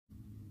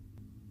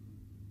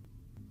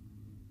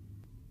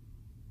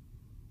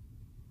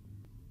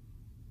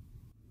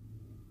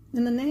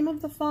In the name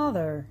of the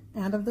Father,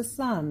 and of the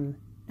Son,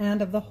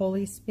 and of the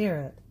Holy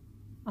Spirit.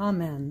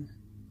 Amen.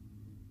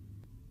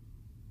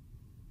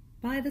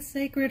 By the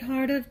Sacred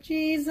Heart of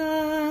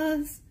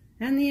Jesus,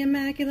 and the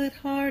Immaculate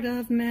Heart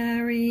of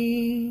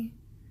Mary,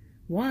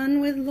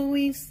 one with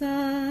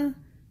Luisa,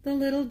 the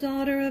little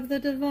daughter of the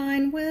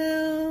Divine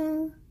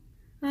Will,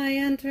 I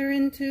enter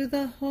into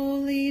the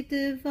holy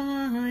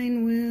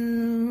divine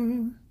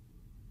will.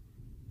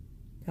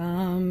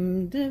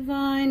 Come,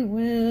 divine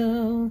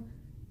will,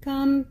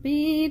 come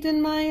beat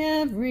in my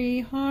every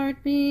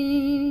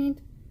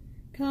heartbeat.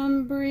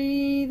 Come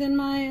breathe in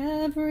my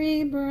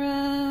every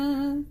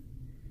breath.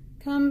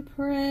 Come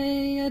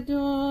pray,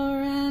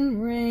 adore,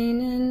 and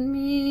reign in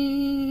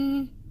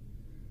me.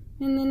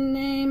 In the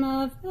name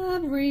of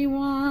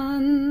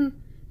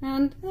everyone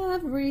and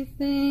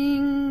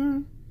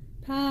everything,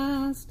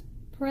 past,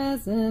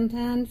 present,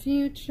 and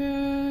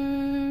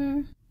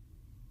future.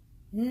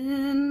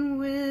 In,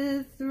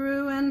 with,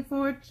 through, and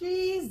for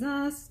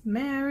Jesus,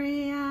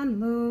 Mary, and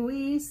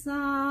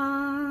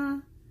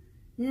Luisa.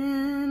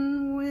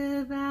 In,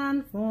 with,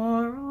 and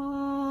for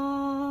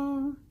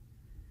all,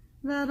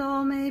 that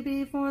all may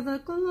be for the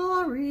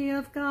glory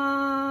of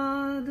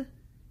God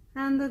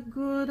and the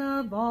good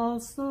of all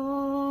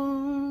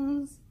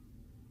souls,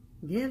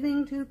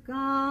 giving to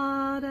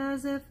God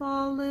as if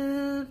all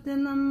lived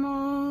in the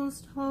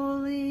most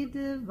holy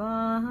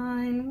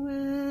divine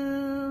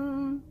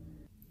will,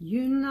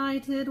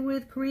 united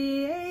with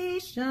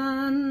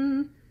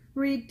creation,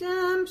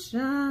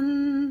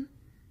 redemption,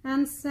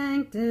 and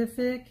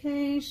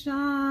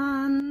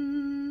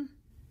sanctification,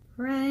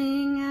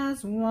 praying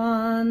as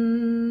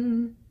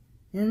one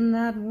in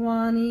that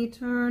one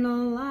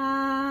eternal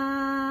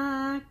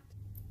act,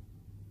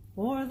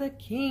 for the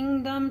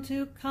kingdom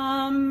to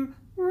come,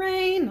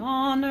 reign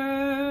on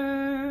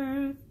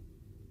earth.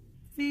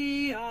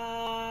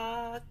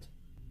 Fiat.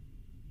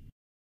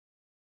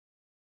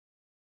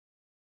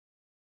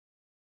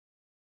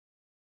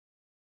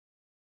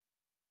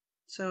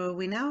 So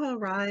we now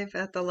arrive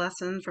at the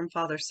lesson from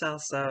Father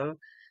Celso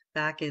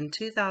back in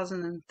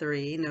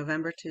 2003,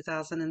 November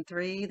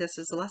 2003. This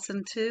is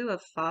lesson 2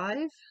 of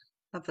 5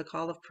 of the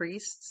Call of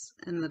Priests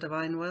in the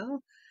Divine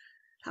Will.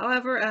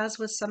 However, as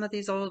with some of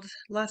these old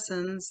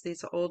lessons,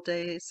 these old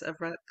days of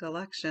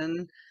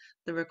recollection,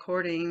 the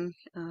recording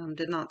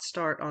did not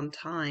start on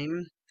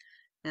time,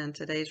 and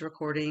today's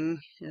recording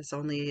is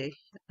only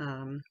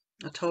a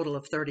total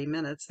of 30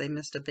 minutes. They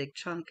missed a big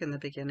chunk in the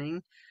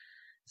beginning.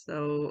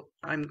 So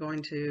I'm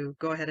going to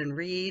go ahead and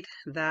read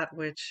that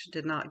which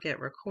did not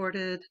get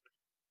recorded.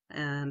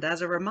 And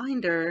as a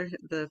reminder,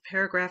 the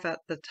paragraph at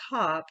the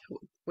top,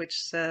 which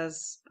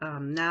says,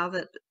 now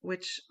that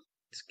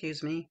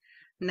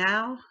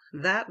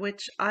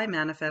which I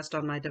manifest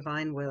on my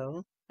divine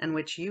will, and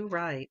which you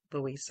write,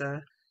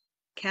 Luisa,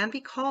 can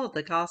be called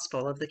the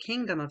gospel of the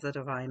kingdom of the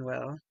divine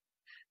will.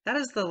 That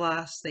is the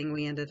last thing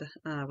we ended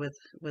with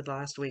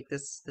last week,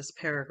 this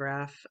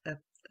paragraph at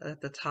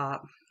the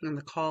top, and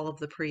the call of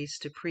the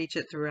priest to preach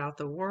it throughout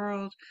the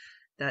world,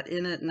 that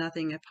in it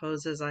nothing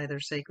opposes either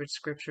sacred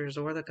scriptures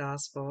or the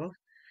gospel,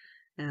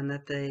 and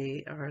that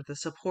they are the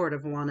support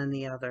of one and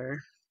the other.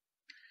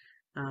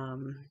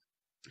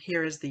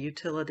 Here is the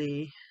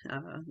utility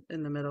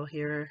in the middle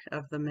here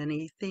of the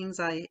many things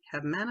I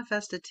have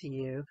manifested to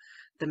you,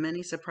 the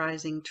many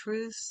surprising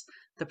truths,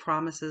 the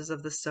promises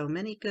of the so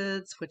many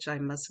goods which I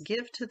must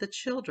give to the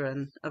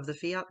children of the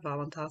Fiat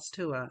Voluntas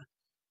Tua.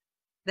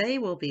 They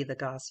will be the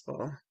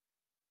gospel,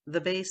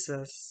 the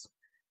basis,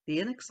 the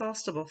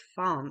inexhaustible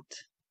font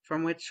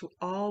from which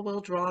all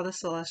will draw the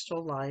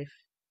celestial life,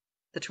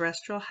 the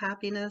terrestrial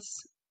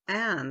happiness,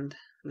 and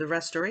the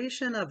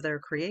restoration of their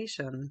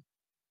creation.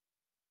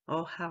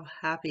 Oh, how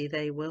happy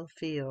they will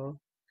feel,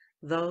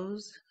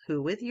 those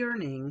who with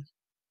yearning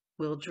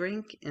will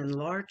drink in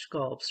large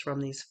gulps from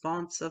these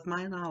fonts of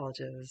my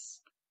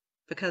knowledges,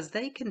 because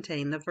they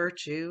contain the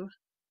virtue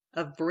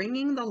of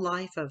bringing the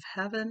life of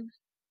heaven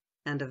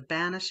and of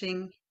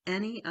banishing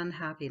any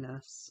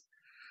unhappiness.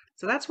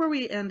 So that's where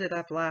we ended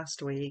up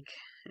last week,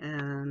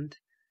 and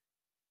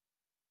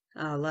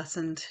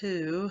lesson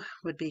 2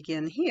 would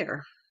begin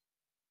here.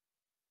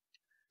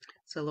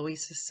 So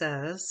Luisa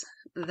says,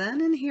 then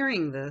in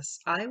hearing this,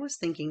 I was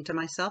thinking to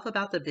myself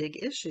about the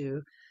big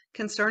issue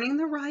concerning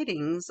the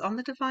writings on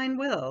the divine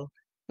will,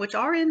 which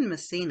are in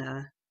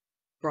Messina,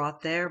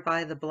 brought there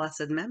by the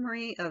blessed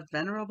memory of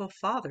Venerable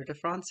Father de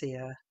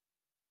Francia.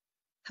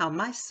 How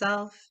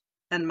myself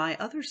and my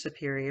other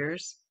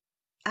superiors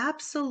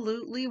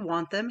absolutely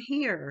want them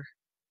here,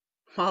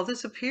 while the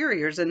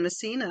superiors in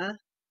Messina,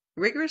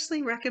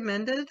 rigorously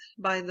recommended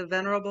by the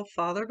Venerable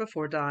Father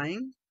before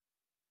dying,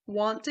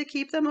 want to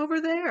keep them over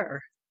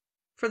there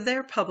for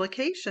their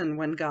publication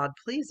when God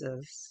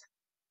pleases.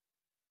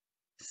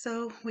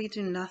 So we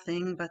do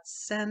nothing but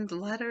send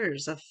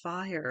letters of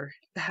fire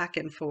back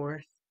and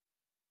forth,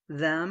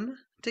 them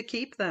to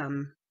keep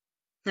them,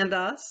 and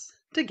us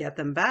to get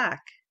them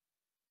back.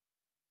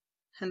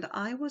 And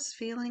I was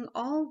feeling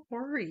all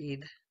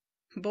worried,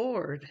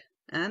 bored,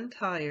 and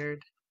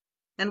tired,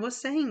 and was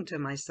saying to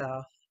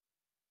myself,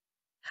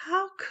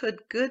 How could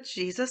good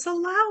Jesus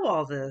allow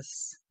all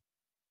this?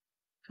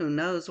 Who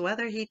knows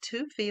whether he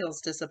too feels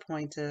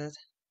disappointed?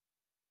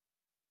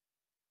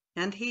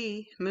 And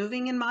he,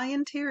 moving in my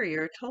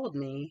interior, told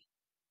me,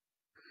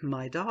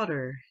 "My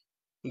daughter,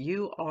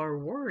 you are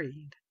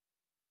worried,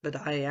 but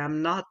I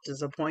am not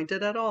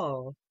disappointed at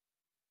all.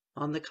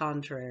 On the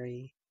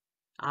contrary,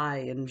 I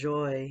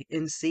enjoy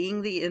in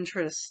seeing the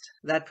interest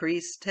that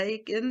priests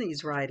take in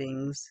these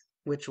writings,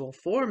 which will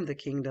form the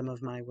kingdom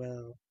of my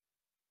will.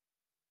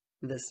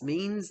 This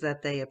means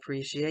that they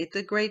appreciate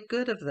the great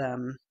good of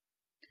them,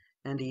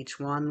 and each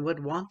one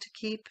would want to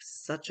keep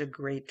such a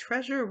great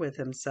treasure with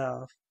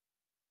himself,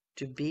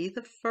 to be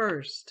the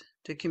first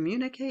to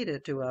communicate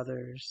it to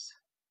others.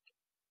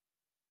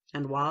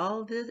 And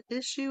while the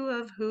issue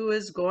of who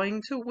is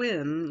going to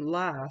win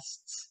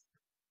lasts,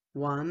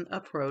 one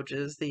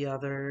approaches the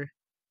other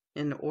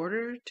in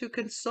order to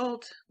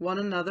consult one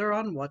another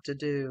on what to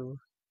do.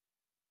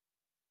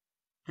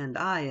 And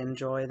I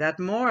enjoy that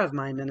more of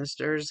my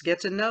ministers get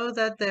to know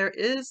that there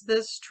is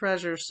this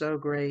treasure so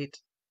great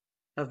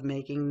of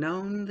making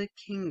known the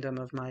kingdom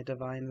of my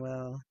divine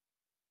will.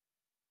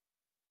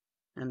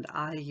 And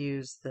I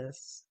use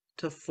this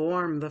to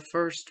form the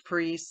first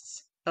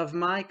priests of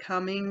my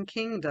coming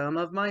kingdom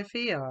of my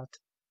Fiat.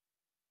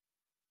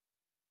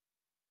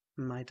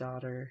 My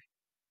daughter,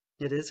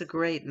 it is a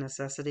great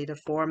necessity to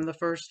form the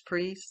first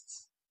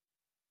priests.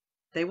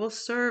 They will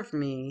serve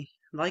me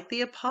like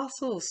the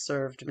apostles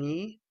served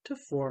me to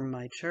form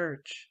my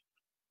church.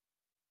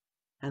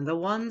 And the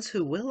ones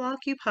who will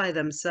occupy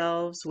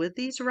themselves with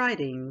these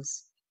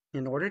writings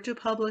in order to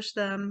publish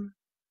them,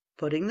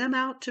 putting them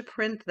out to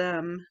print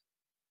them,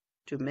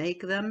 to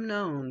make them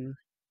known,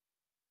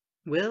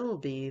 will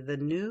be the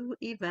new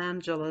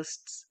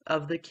evangelists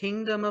of the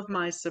kingdom of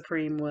my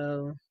supreme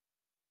will.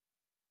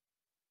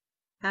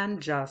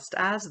 And just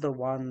as the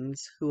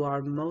ones who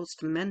are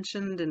most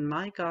mentioned in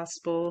my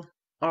gospel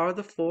are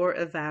the 4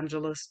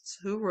 evangelists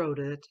who wrote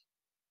it,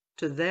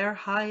 to their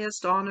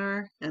highest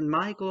honor and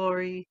my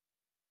glory,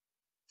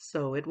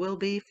 so it will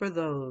be for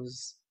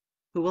those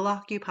who will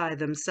occupy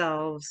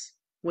themselves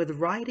with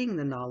writing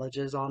the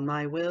knowledges on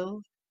my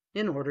will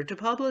in order to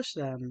publish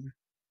them.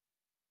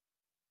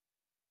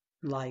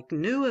 Like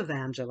new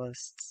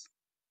evangelists,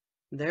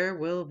 there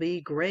will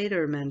be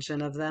greater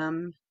mention of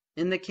them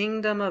in the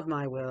kingdom of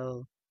my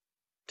will,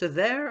 to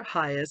their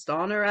highest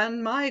honor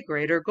and my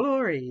greater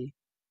glory,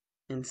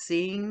 in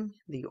seeing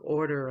the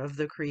order of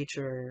the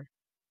creature,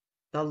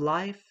 the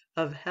life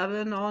of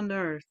heaven on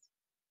earth,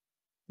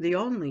 the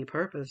only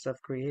purpose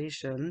of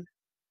creation,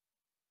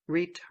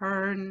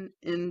 return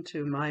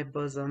into my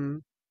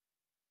bosom.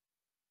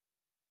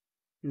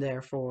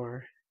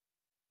 Therefore,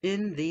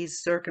 in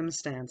these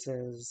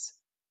circumstances,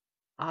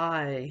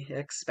 I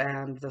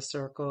expand the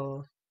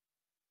circle,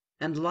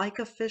 and like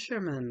a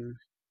fisherman,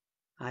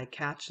 I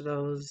catch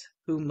those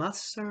who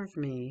must serve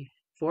me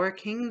for a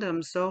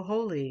kingdom so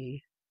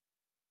holy.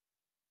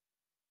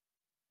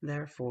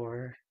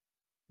 Therefore,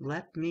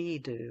 let me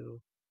do,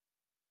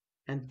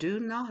 and do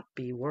not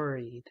be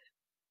worried.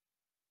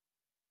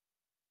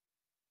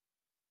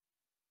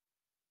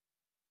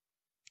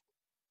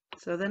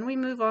 So then we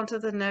move on to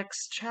the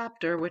next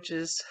chapter, which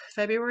is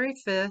February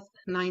 5th,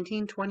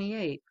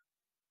 1928.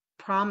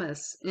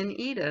 Promise in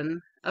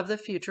Eden of the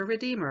future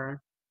Redeemer.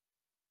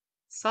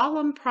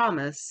 Solemn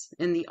promise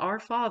in the Our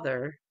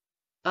Father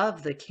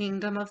of the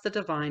kingdom of the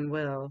divine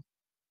will.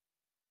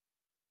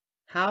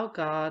 How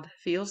God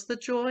feels the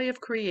joy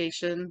of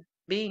creation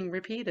being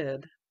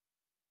repeated.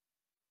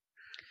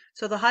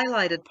 So the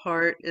highlighted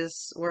part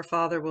is where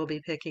Father will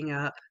be picking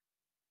up.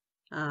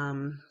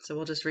 So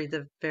we'll just read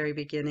the very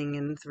beginning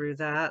and through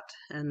that,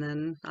 and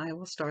then I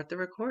will start the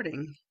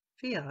recording.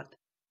 Fiat.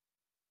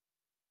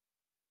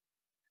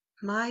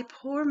 My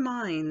poor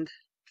mind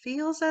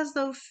feels as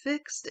though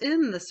fixed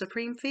in the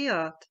supreme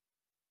Fiat,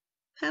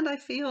 and I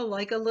feel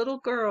like a little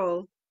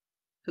girl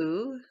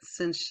who,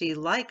 since she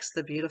likes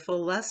the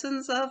beautiful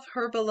lessons of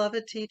her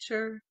beloved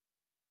teacher,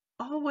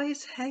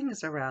 always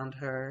hangs around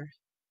her,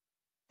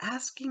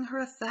 asking her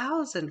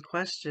 1,000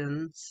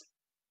 questions,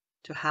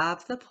 to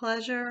have the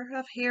pleasure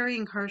of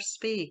hearing her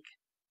speak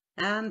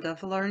and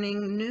of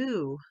learning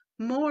new,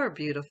 more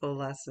beautiful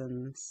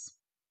lessons.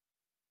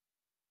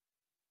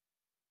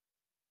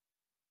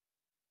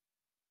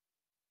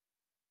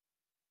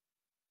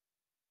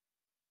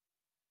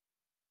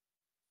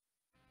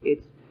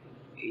 It's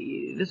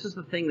this is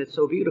the thing that's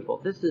so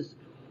beautiful. This is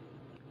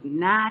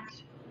not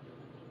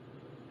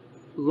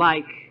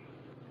like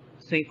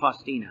Saint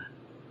Faustina.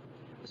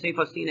 Saint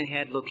Faustina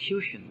had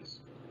locutions,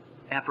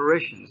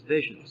 apparitions,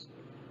 visions.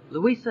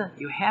 Luisa,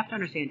 you have to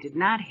understand, did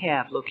not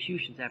have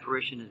locutions,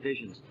 apparitions, and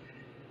visions.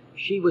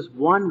 She was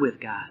one with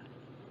God.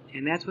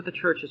 And that's what the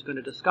church is going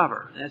to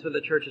discover. And that's what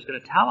the church is going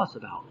to tell us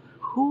about.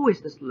 Who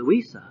is this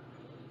Luisa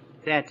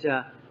that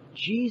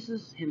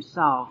Jesus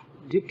himself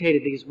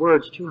dictated these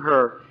words to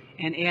her,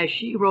 and as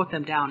she wrote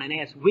them down, and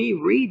as we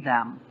read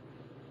them,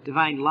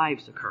 divine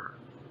lives occur.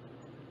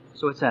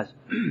 So it says,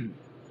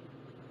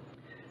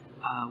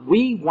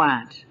 we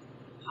want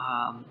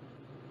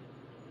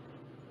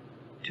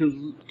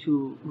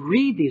to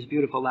read these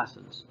beautiful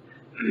lessons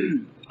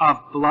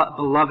of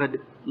beloved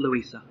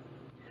Luisa.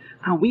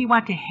 We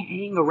want to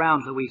hang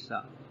around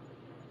Luisa.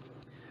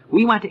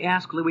 We want to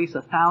ask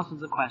Luisa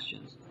thousands of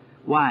questions.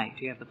 Why?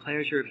 To have the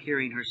pleasure of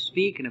hearing her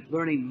speak and of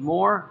learning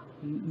more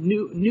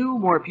new,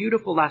 more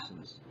beautiful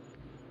lessons.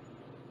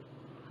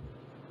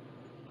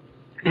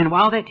 And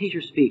while that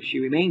teacher speaks, she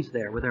remains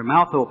there with her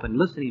mouth open,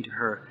 listening to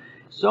her.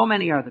 So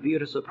many are the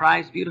beautiful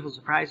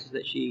surprises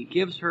that she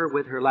gives her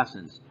with her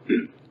lessons.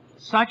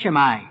 Such am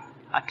I,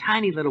 a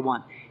tiny little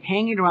one,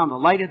 hanging around the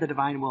light of the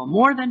divine will,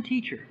 more than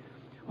teacher,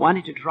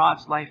 wanting to draw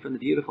its life from the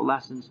beautiful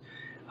lessons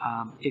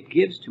it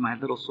gives to my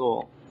little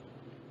soul.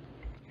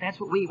 That's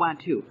what we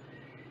want too.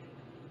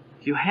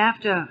 You have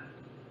to,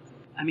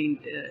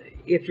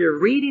 if you're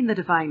reading the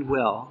divine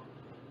will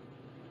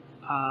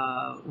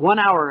 1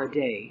 hour a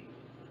day,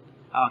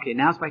 okay,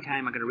 now's my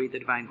time, I'm going to read the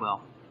divine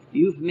will.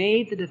 You've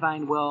made the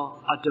divine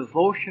will a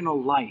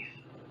devotional life.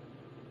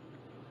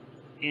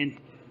 And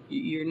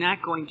you're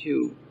not going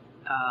to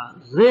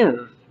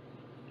live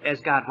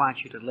as God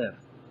wants you to live.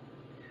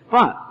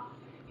 But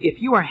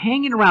if you are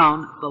hanging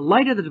around the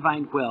light of the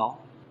divine will,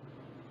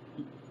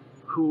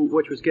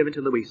 which was given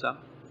to Luisa,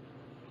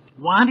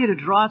 wanting to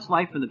draw its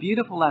life from the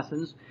beautiful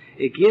lessons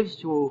it gives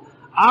to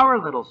our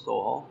little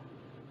soul,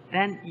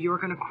 then you're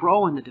going to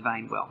grow in the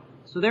divine will.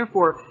 So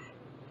therefore,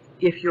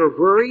 if you're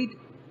worried,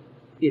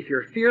 if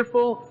you're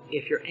fearful,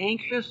 if you're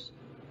anxious,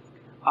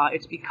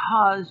 it's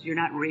because you're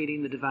not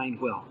reading the divine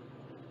will.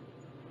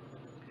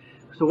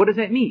 So what does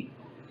that mean?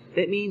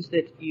 That means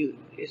that you,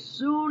 as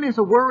soon as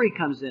a worry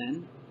comes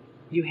in,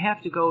 you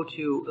have to go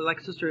to, like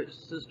Sister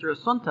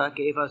Asunta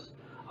gave us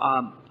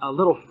a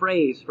little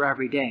phrase for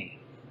every day,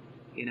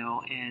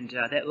 and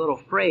that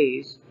little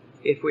phrase,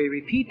 if we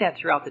repeat that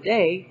throughout the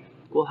day,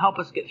 will help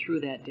us get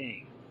through that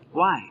day.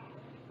 Why?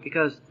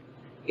 Because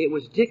it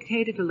was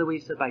dictated to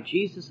Luisa by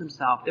Jesus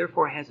himself,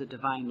 therefore has a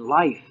divine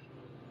life.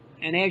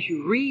 And as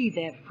you read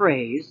that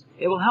phrase,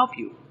 it will help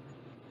you.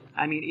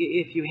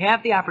 If you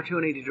have the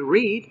opportunity to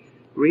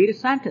read a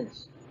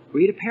sentence,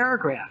 read a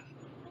paragraph.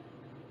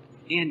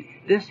 And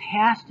this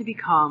has to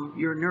become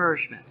your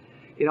nourishment.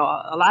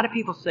 A lot of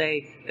people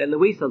say that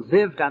Luisa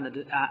lived on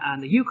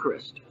the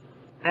Eucharist.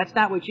 That's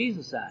not what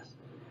Jesus says.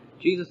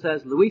 Jesus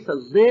says Luisa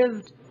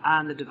lived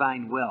on the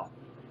divine will.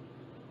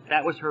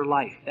 That was her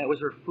life. That was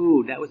her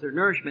food. That was her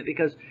nourishment.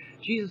 Because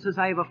Jesus says,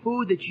 I have a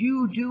food that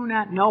you do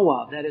not know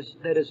of, that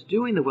is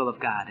doing the will of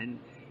God. And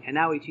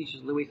now he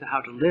teaches Luisa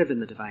how to live in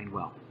the divine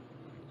will.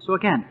 So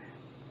again,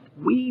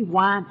 we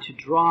want to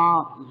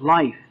draw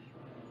life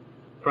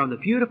from the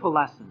beautiful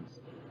lessons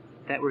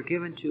that were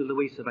given to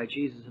Luisa by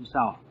Jesus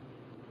himself.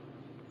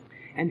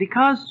 And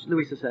because,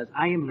 Luisa says,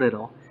 I am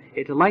little,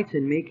 it delights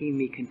in making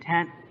me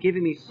content,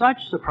 giving me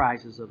such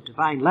surprises of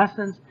divine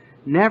lessons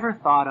never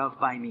thought of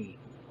by me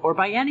or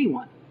by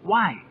anyone.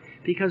 Why?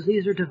 Because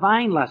these are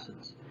divine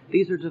lessons.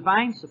 These are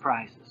divine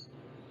surprises.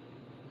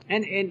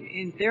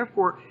 And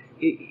therefore,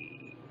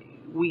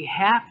 we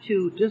have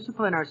to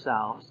discipline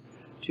ourselves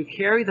to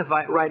carry the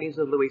writings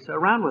of Luisa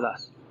around with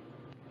us.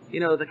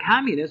 The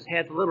communists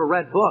had the little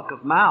red book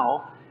of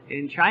Mao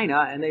in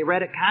China, and they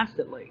read it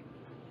constantly.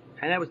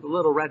 And that was the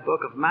little red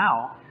book of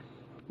Mao.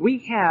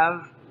 We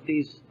have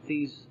these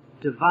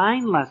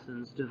divine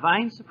lessons,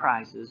 divine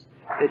surprises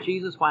that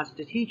Jesus wants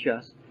to teach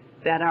us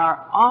that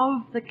are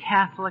of the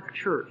Catholic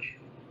Church,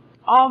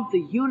 of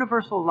the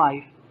universal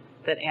life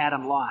that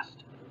Adam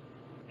lost.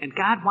 And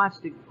God wants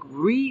to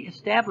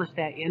reestablish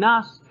that in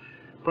us,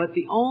 but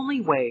the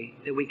only way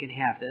that we can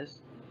have this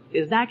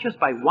is not just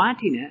by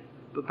wanting it,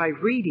 but by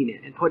reading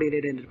it and putting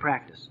it into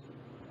practice.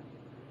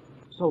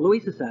 So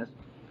Luisa says,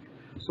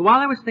 so while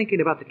I was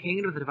thinking about the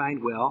kingdom of the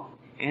divine will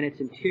and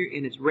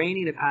its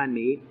reigning upon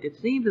me, it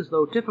seemed as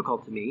though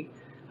difficult to me.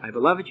 My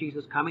beloved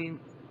Jesus coming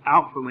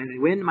out from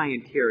within my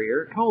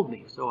interior told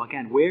me. So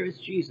again, where is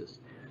Jesus?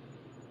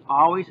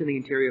 Always in the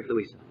interior of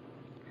Luisa.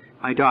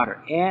 My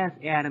daughter, as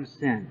Adam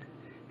sinned,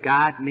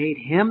 God made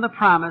him the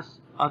promise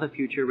of the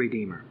future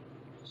Redeemer.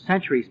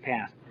 Centuries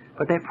passed,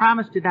 but that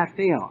promise did not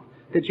fail.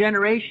 The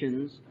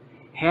generations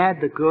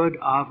had the good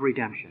of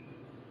redemption.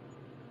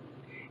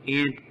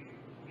 And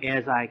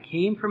as I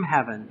came from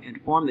heaven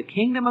and formed the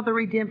kingdom of the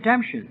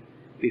redemption,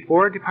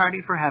 before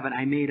departing for heaven,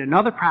 I made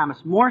another promise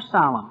more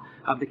solemn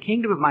of the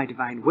kingdom of my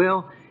divine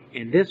will,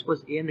 and this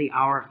was in the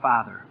Our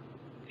Father.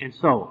 And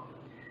so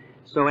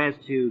as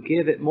to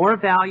give it more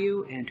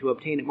value and to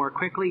obtain it more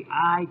quickly,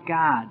 I,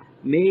 God,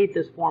 made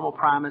this formal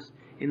promise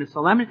in the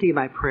solemnity of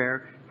my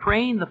prayer,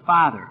 praying the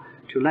Father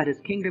to let his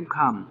kingdom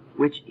come,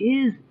 which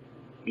is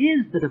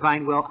the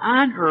divine will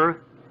on earth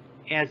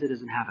as it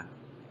is in heaven.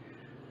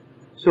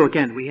 So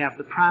again, we have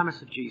the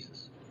promise of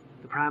Jesus.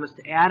 The promise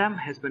to Adam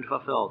has been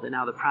fulfilled, and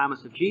now the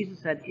promise of Jesus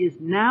that is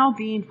now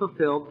being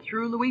fulfilled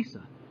through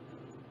Luisa.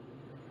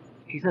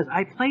 He says,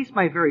 I place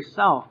my very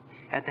self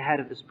at the head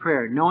of this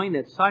prayer, knowing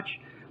that such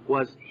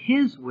was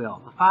his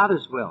will, the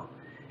Father's will,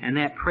 and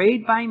that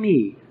prayed by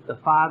me, the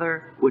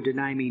Father would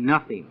deny me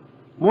nothing.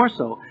 More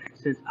so,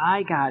 since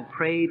I, God,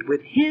 prayed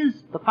with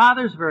the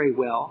Father's very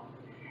will,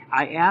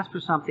 I asked for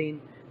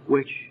something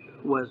which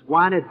was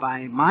wanted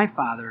by my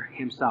Father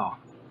himself.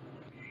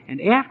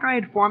 And after I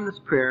had formed this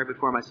prayer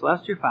before my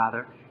celestial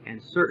Father,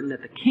 and certain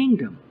that the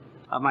kingdom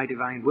of my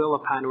divine will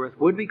upon earth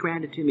would be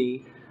granted to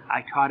me,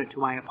 I taught it to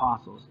my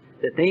apostles,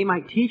 that they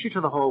might teach it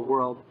to the whole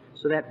world,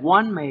 so that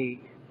one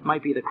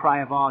might be the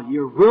cry of all,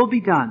 your will be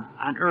done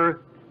on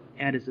earth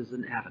as it is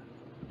in heaven.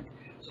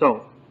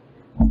 So,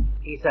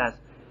 he says,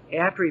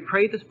 after he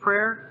prayed this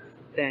prayer,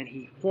 then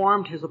he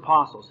formed his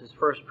apostles, his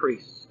first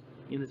priests.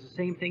 And it's the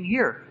same thing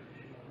here.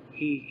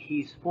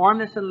 He's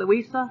formed this in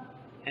Luisa,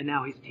 and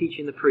now he's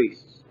teaching the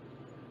priests.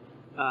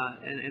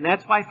 And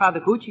that's why Father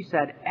Gucci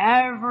said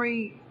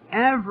every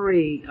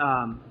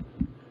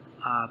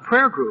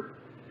prayer group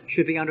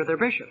should be under their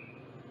bishop.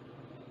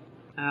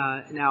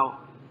 Now,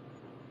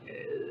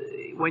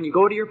 when you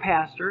go to your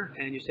pastor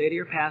and you say to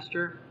your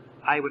pastor,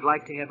 I would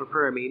like to have a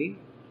prayer meeting,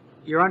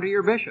 you're under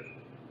your bishop.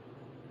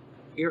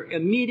 You're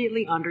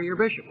immediately under your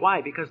bishop.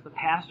 Why? Because the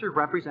pastor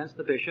represents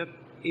the bishop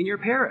in your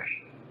parish.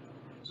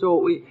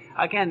 So,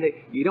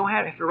 you don't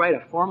have to write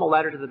a formal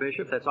letter to the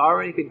bishop. That's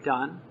already been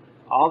done.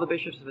 All the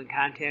bishops have been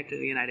contacted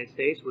in the United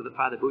States, with what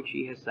Father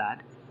Bucci has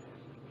said.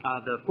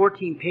 The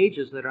 14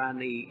 pages that are on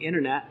the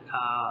internet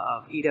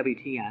of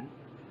EWTN.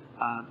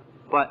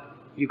 But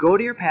you go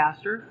to your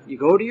pastor, you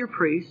go to your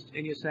priest,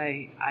 and you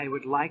say, I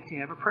would like to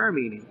have a prayer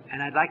meeting,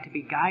 and I'd like to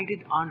be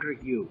guided under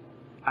you.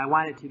 I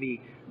want it to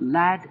be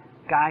led,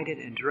 guided,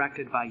 and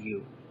directed by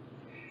you.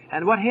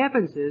 And what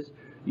happens is,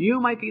 you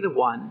might be the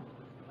one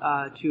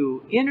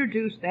to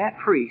introduce that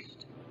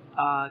priest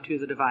to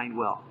the divine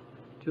will,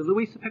 to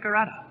Luisa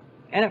Picaretta.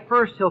 And at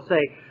first he'll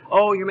say,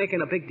 oh, you're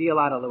making a big deal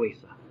out of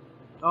Luisa.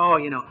 Oh,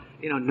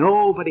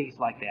 nobody's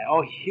like that.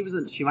 Oh,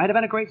 she might have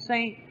been a great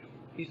saint.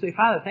 You say,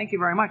 Father, thank you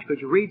very much. Could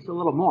you read a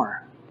little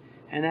more?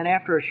 And then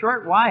after a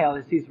short while,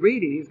 as he's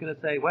reading, he's going to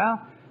say,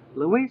 well,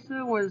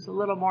 Luisa was a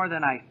little more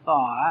than I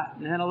thought.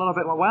 And then a little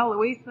bit more, well,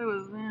 Luisa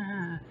was...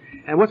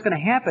 And what's going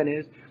to happen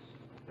is,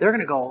 they're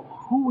going to go,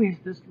 who is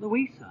this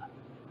Luisa?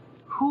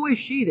 Who is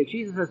she that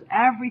Jesus says,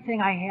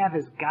 everything I have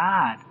is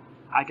God,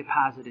 I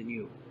deposit in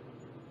you?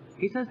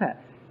 He says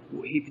that.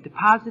 He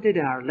deposited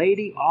in Our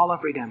Lady all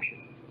of redemption.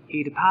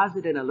 He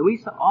deposited in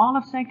Luisa all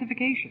of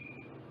sanctification.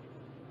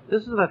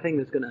 This is the thing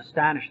that's going to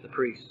astonish the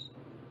priests.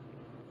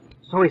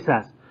 So he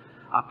says,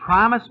 a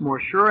promise more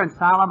sure and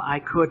solemn I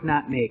could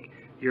not make.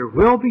 Your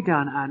will be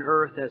done on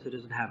earth as it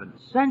is in heaven.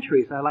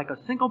 Centuries are like a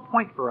single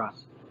point for us.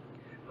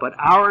 But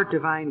our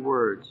divine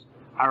words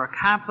are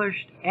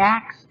accomplished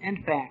acts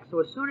and facts. So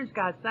as soon as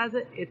God says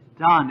it, it's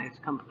done. It's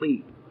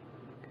complete.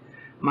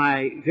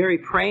 My very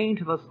praying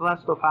to the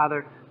Celestial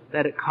Father,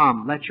 let it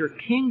come. Let your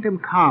kingdom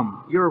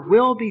come. Your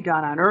will be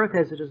done on earth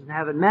as it is in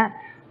heaven, meant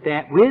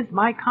that with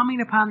my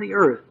coming upon the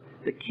earth,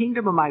 the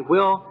kingdom of my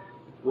will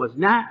was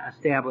not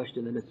established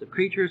in the midst of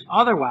creatures.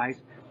 Otherwise,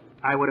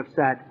 I would have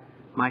said,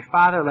 my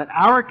Father, let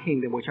our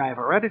kingdom, which I have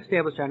already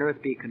established on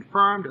earth, be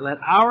confirmed. Let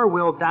our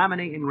will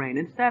dominate and reign.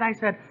 Instead, I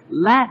said,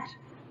 let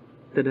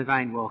the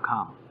divine will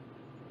come.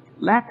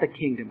 Let the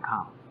kingdom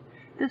come.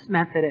 This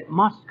meant that it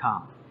must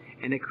come,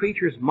 and that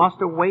creatures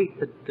must await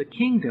the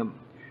kingdom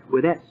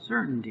with that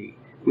certainty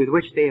with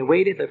which they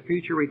awaited the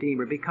future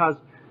Redeemer, because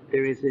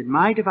there is in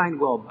my divine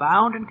will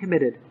bound and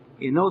committed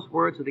in those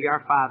words of the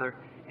Our Father,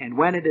 and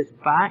when it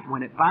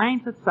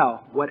binds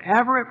itself,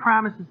 whatever it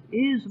promises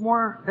is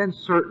more than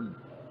certain.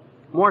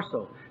 More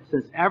so,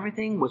 since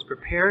everything was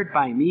prepared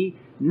by me,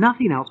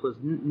 nothing else was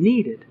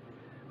needed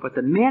but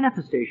the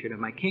manifestation of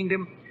my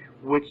kingdom,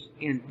 which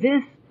in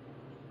this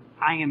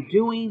I am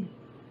doing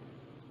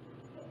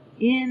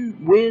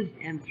in, with,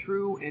 and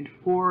through, and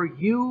for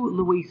you,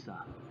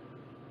 Luisa.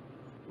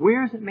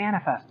 Where is it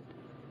manifested?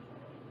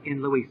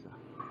 In Luisa.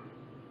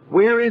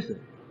 Where is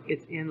it?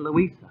 It's in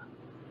Luisa.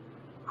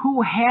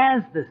 Who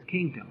has this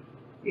kingdom?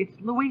 It's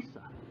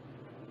Luisa.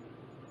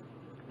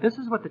 This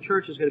is what the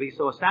church is going to be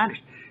so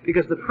astonished,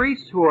 because the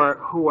priests who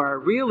are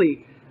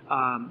really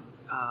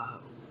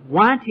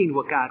wanting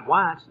what God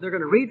wants, they're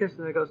going to read this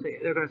and they're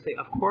going to say,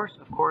 of course,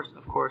 of course,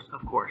 of course,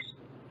 of course.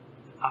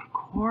 Of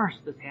course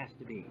this has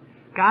to be.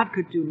 God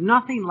could do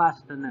nothing less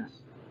than this.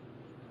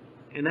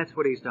 And that's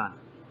what he's done.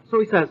 So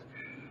he says,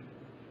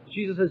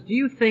 Jesus says, do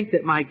you think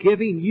that my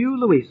giving you,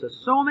 Luisa,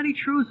 so many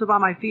truths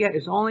about my fiat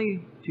is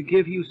only to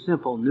give you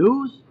simple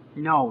news?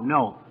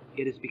 No.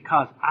 It is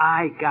because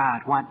I,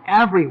 God, want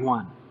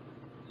everyone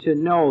to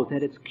know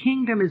that its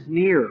kingdom is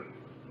near.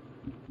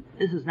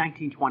 This is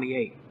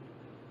 1928.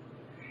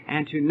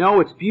 And to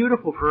know its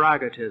beautiful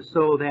prerogatives,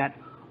 so that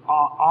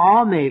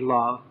all may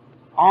love,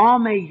 all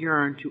may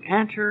yearn to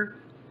enter,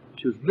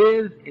 to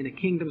live in a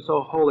kingdom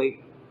so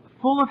holy,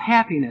 full of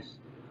happiness,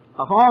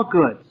 of all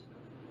goods.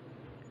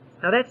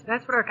 Now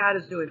that's what our God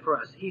is doing for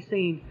us. He's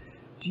saying,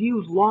 do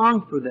you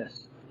long for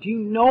this? Do you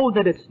know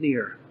that it's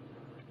near?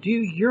 Do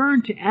you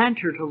yearn to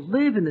enter, to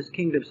live in this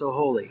kingdom so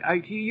holy?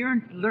 Do you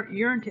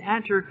yearn to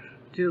enter,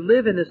 to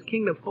live in this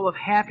kingdom full of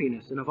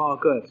happiness and of all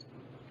goods?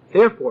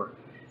 Therefore,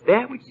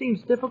 that which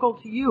seems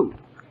difficult to you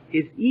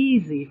is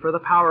easy for the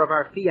power of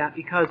our fiat,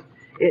 because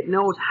it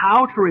knows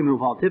how to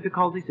remove all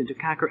difficulties and to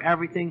conquer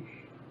everything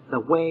the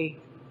way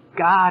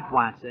God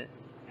wants it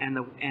and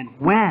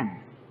when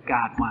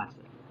God wants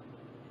it.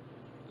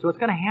 So it's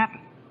going to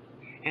happen.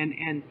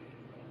 And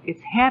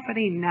it's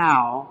happening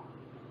now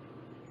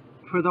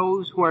for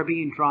those who are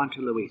being drawn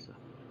to Luisa.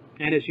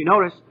 And as you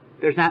notice,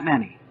 there's not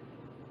many.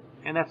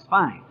 And that's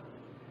fine.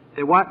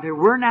 There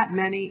were not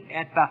many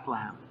at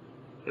Bethlehem.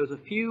 There was a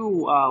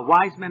few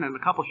wise men and a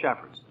couple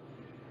shepherds.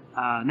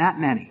 Not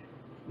many.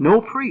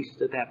 No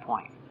priests at that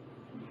point.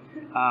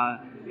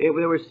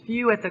 There was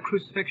few at the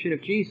crucifixion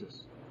of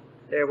Jesus.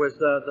 There was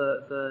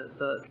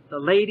the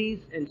ladies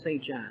in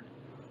St. John.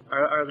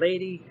 Our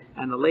Lady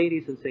and the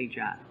ladies in St.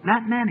 John.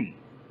 Not many.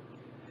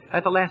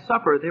 At the Last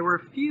Supper, there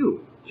were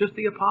few, just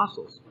the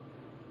apostles.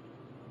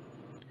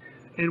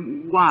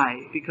 And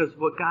why? Because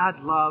what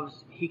God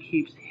loves, He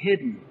keeps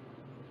hidden.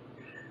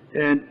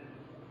 And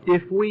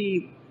if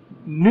we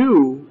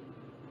knew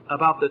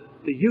about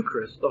the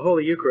Eucharist, the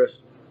Holy Eucharist,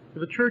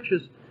 the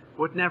churches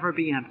would never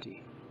be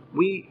empty.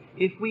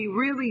 If we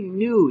really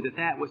knew that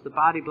that was the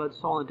body, blood,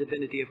 soul, and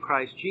divinity of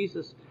Christ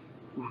Jesus,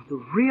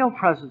 the real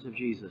presence of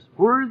Jesus,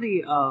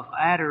 worthy of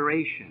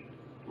adoration,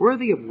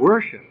 worthy of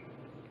worship,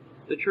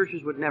 the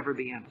churches would never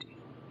be empty.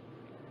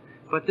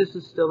 But this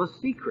is still a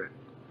secret.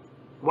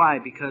 Why?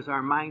 Because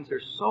our minds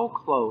are so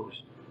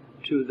closed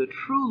to the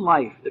true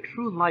life, the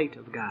true light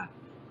of God,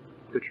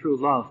 the true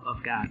love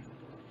of God.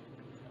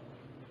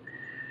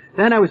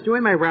 Then I was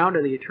doing my round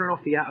in the eternal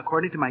Fiat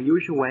according to my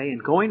usual way,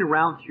 and going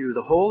around through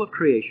the whole of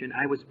creation,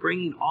 I was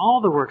bringing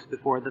all the works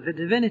before the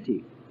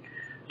divinity,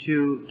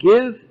 to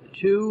give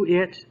to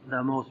it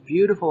the most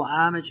beautiful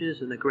homages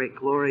and the great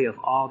glory of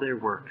all their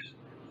works.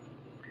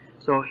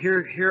 So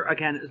here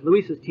again, as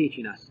Luisa is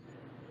teaching us,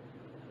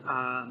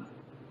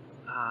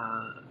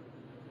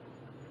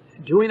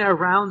 doing our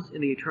rounds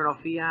in the eternal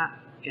Fiat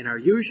in our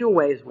usual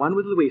ways, one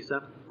with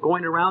Luisa,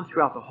 going around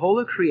throughout the whole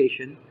of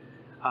creation,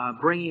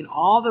 bringing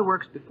all the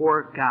works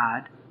before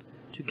God,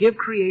 to give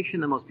creation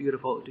the most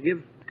beautiful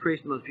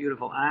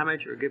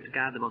homage, or give to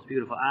God the most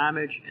beautiful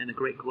homage and the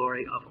great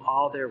glory of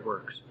all their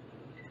works.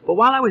 But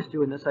while I was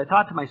doing this, I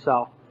thought to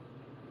myself,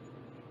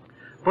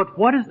 but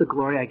what is the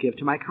glory I give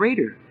to my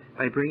Creator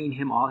by bringing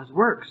Him all His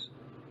works?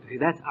 See,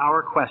 that's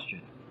our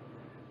question.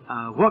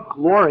 What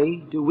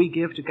glory do we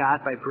give to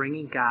God by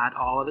bringing God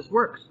all of His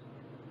works?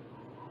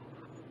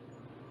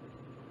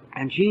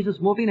 And Jesus,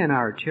 moving in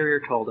our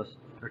interior, told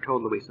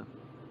Luisa,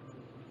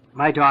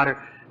 my daughter,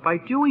 by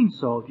doing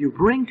so, you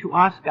bring to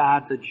us,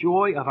 God, the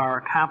joy of our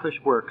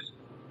accomplished works.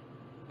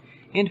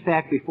 In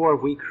fact, before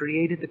we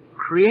created the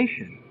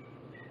creation,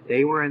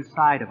 they were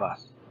inside of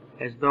us,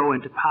 as though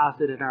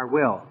deposited in our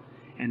will.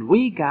 And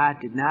we, God,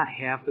 did not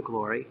have the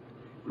glory.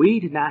 We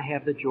did not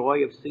have the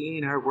joy of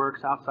seeing our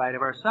works outside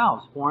of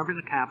ourselves, formed and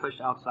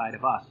accomplished outside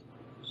of us.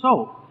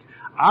 So,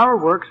 our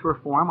works were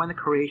formed when the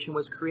creation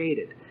was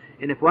created.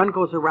 And if one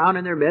goes around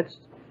in their midst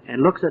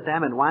and looks at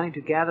them and wanting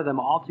to gather them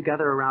all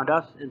together around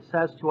us and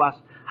says to us,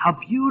 how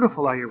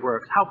beautiful are your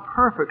works, how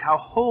perfect, how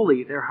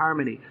holy their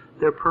harmony,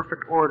 their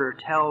perfect order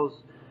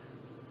tells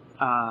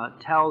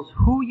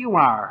who you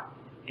are,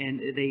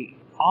 and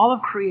all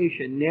of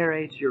creation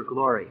narrates your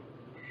glory.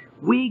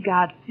 We,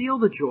 God, feel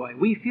the joy.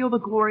 We feel the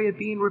glory of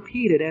being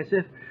repeated as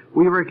if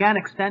we were again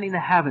extending the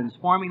heavens,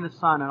 forming the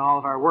sun and all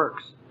of our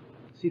works.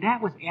 See,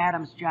 that was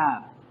Adam's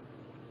job.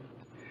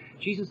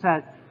 Jesus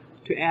said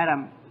to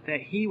Adam that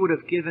he would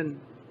have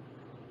given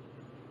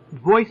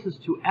voices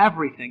to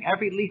everything,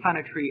 every leaf on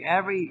a tree,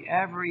 every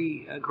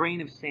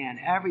grain of sand,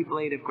 every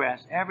blade of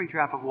grass, every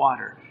drop of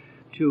water,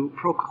 to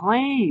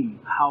proclaim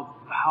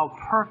how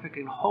perfect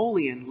and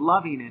holy and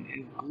loving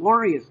and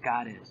glorious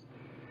God is.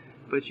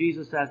 But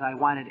Jesus says, I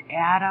wanted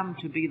Adam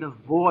to be the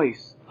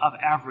voice of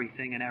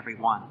everything and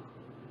everyone,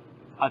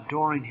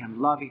 adoring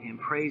Him, loving Him,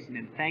 praising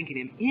Him, thanking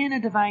Him in a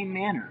divine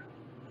manner.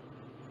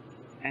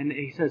 And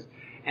He says,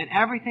 and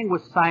everything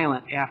was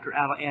silent after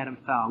Adam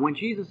fell. When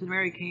Jesus and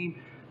Mary came,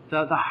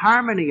 the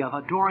harmony of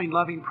adoring,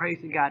 loving,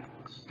 praising God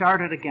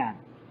started again.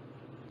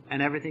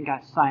 And everything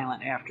got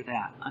silent after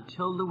that,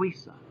 until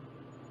Luisa.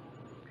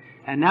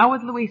 And now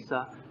with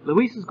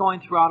Luisa's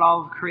going throughout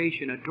all of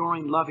creation,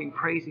 adoring, loving,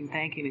 praising,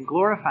 thanking, and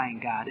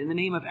glorifying God in the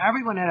name of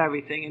everyone and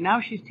everything. And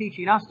now she's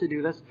teaching us to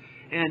do this.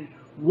 And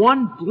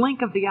one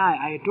blink of the eye,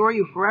 I adore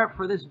you forever,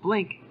 for this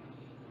blink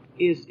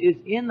is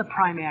in the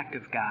prime act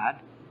of God.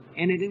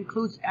 And it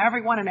includes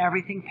everyone and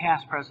everything,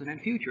 past, present,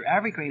 and future.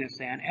 Every grain of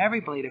sand, every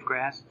blade of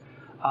grass,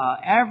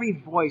 every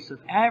voice of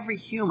every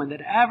human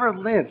that ever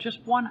lived. Just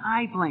one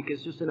eye blink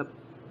is just in a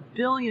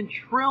billion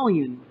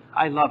trillion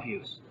I love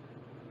yous.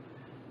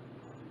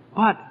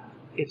 But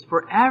it's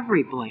for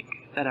every blink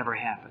that ever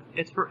happened.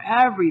 It's for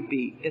every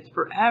beat. It's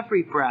for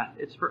every breath.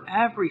 It's for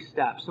every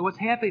step. So what's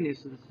happening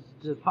is this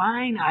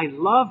divine I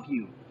love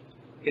you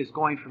is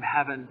going from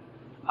heaven,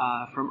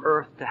 from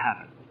earth to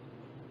heaven.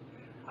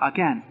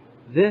 Again,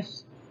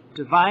 this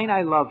divine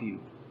I love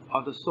you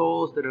of the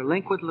souls that are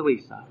linked with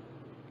Luisa,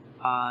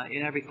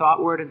 in every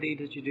thought, word, and deed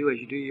that you do as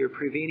you do your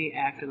Preveni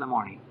act in the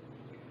morning,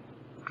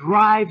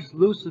 drives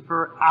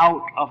Lucifer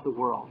out of the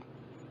world.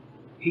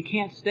 He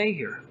can't stay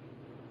here.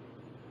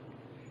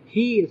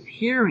 He is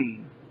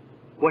hearing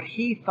what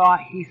he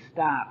thought he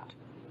stopped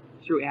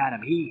through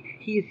Adam. He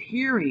is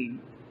hearing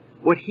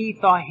what he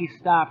thought he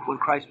stopped when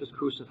Christ was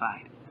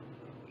crucified.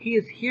 He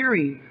is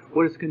hearing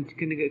what is going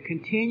to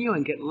continue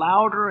and get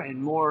louder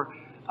and more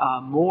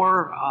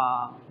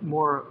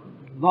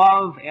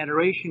love,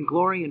 adoration,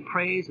 glory, and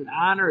praise and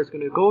honor is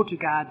going to go to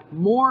God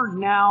more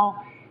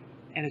now,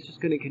 and it's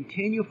just going to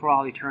continue for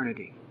all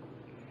eternity.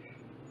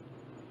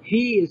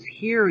 He is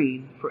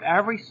hearing for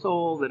every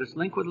soul that is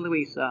linked with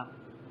Luisa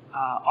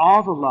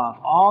all the love,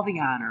 all the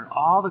honor,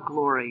 all the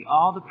glory,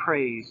 all the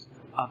praise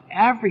of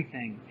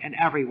everything and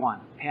everyone,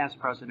 past,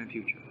 present, and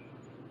future.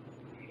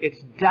 It's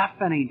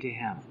deafening to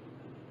him.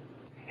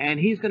 And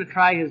he's going to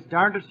try his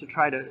darndest to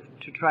try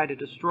to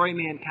destroy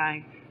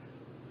mankind.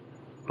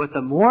 But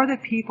the more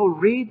that people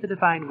read the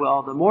divine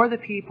will, the more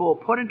that people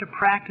put into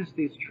practice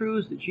these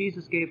truths that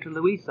Jesus gave to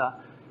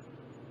Luisa,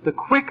 the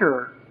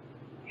quicker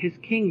his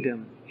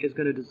kingdom is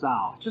going to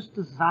dissolve. Just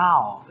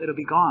dissolve. It'll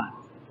be gone.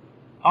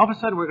 All of a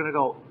sudden we're going to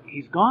go,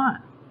 he's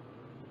gone.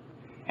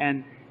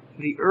 And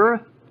the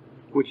earth,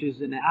 which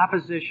is in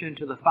opposition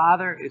to the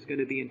Father, is going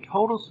to be in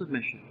total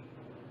submission.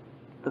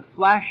 The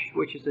flesh,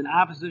 which is in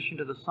opposition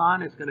to the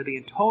Son, is going to be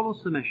in total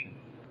submission.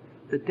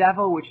 The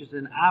devil, which is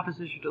in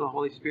opposition to the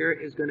Holy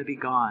Spirit, is going to be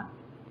gone.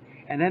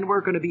 And then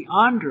we're going to be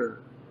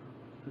under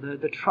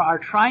our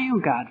triune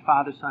God,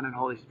 Father, Son, and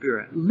Holy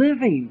Spirit,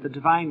 living the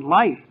divine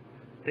life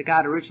that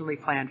God originally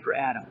planned for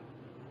Adam.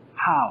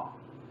 How?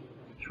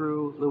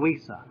 Through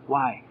Luisa.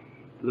 Why?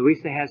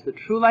 Luisa has the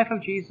true life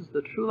of Jesus,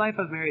 the true life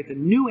of Mary, the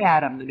new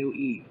Adam, the new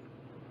Eve.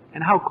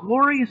 And how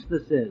glorious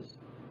this is.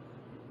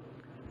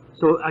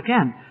 So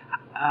again,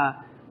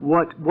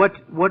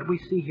 what we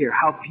see here,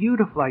 how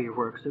beautiful are your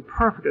works. They're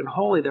perfect and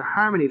holy, their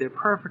harmony, their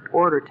perfect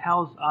order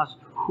tells us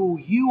who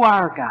you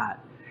are, God,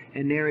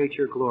 and narrates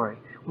your glory.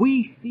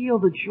 We feel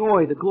the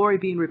joy, the glory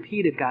being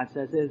repeated, God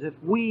says, as if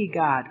we,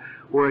 God,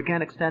 were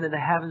again extended the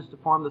heavens to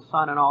form the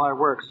sun and all our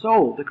works.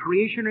 So the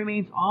creation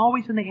remains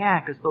always in the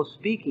act as though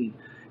speaking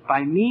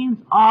by means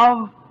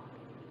of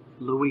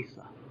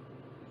Luisa,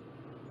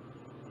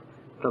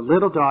 the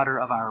little daughter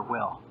of our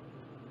will.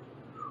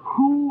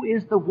 Who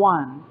is the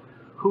one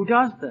who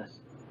does this?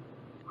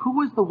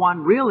 Who is the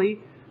one really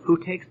who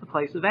takes the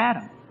place of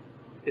Adam?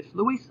 It's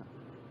Luisa.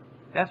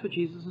 That's what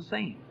Jesus is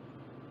saying.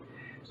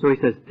 So he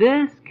says,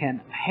 this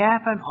can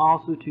happen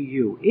also to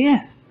you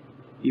if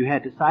you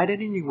had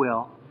decided in your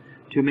will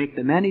to make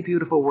the many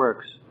beautiful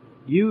works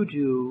you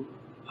do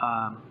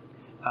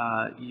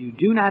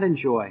not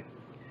enjoy.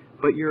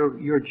 But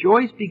your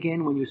joys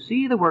begin when you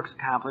see the works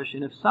accomplished,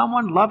 and if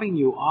someone loving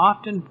you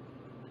often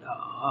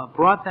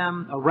brought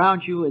them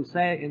around you and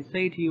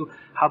say to you,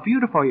 how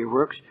beautiful are your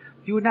works,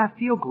 you would not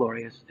feel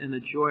glorious in the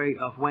joy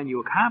of when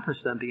you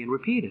accomplish them being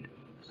repeated.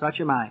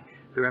 Such am I.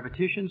 The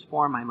repetitions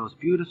form my most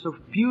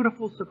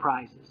beautiful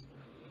surprises.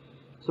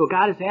 So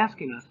God is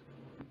asking us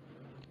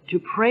to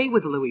pray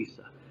with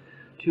Luisa,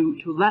 to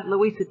let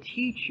Luisa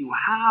teach you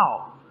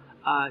how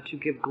to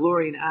give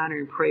glory and honor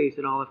and praise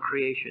in all of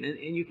creation.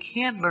 And you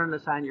can't learn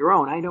this on your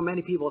own. I know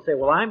many people say,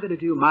 well, I'm going to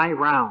do my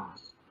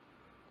rounds.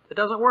 It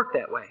doesn't work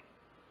that way.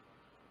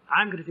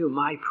 I'm going to do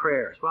my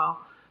prayers. Well,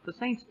 the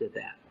saints did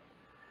that.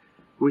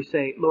 We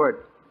say,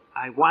 Lord,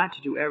 I want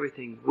to do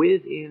everything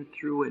with, in,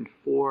 through, and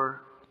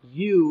for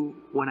you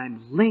when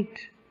I'm linked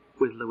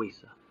with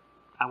Luisa.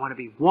 I want to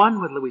be one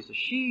with Luisa.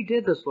 She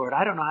did this, Lord.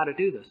 I don't know how to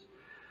do this.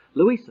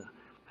 Luisa,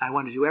 I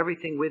want to do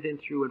everything with, in,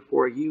 through, and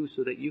for you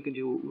so that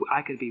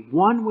I can be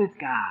one with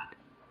God.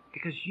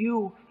 Because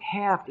you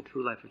have the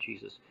true life of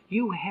Jesus.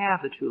 You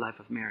have the true life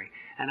of Mary.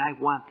 And I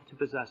want to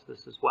possess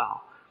this as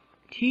well.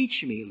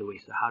 Teach me,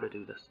 Luisa, how to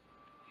do this.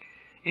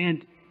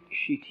 And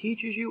she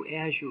teaches you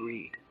as you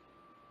read.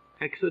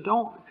 Okay, so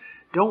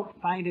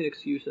don't find an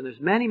excuse, and there's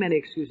many, many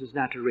excuses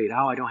not to read.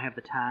 Oh, I don't have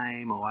the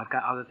time. Oh, I've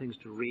got other things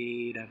to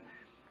read.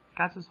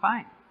 God says,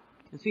 fine.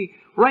 And see,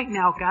 right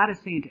now, God is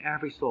saying to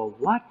every soul,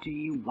 what do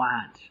you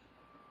want?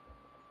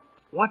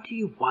 What do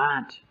you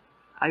want?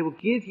 I will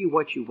give you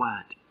what you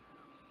want.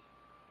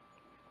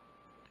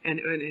 And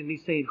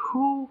he's saying,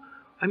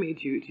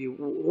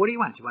 what do you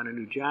want? Do you want a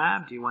new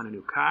job? Do you want a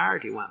new car?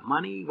 Do you want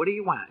money? What do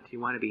you want? Do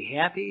you want to be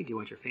happy? Do you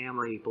want your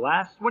family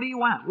blessed? What do you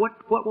want?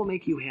 What will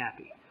make you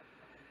happy?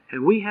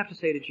 And we have to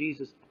say to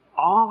Jesus,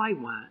 all I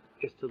want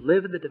is to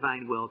live in the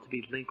divine will, to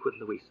be linked with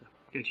Luisa.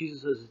 And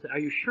Jesus says, are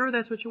you sure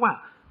that's what you want?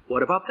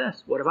 What about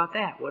this? What about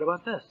that? What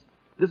about this?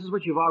 This is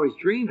what you've always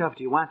dreamed of.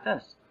 Do you want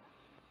this?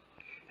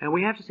 And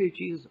we have to say to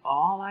Jesus,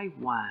 all I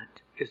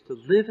want is to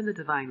live in the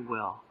divine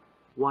will,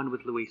 one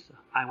with Luisa.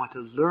 I want to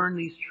learn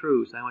these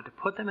truths. I want to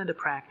put them into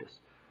practice.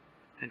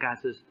 And God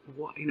says,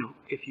 well,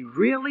 if you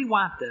really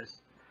want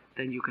this,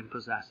 then you can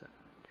possess it.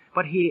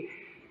 But He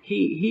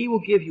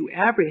will give you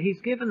everything.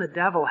 He's given the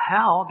devil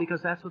hell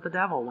because that's what the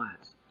devil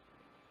wants.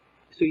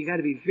 So you got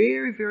to be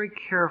very, very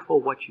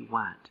careful what you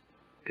want,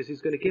 because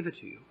he's going to give it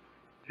to you.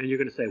 And you're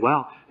going to say,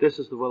 well, this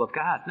is the will of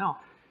God. No,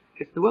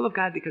 it's the will of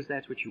God because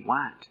that's what you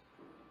want.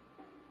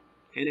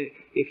 And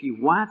if you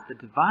want the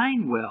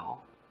divine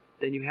will,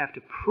 then you have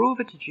to prove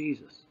it to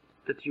Jesus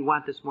that you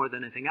want this more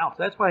than anything else.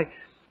 That's why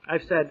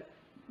I've said,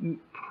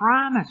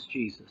 Promise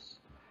Jesus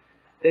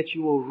that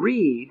you will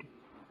read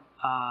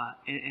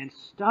and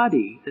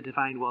study the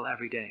divine will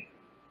every day.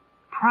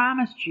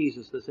 Promise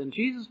Jesus this, and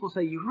Jesus will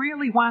say, "You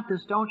really want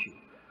this, don't you?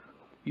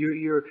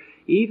 You're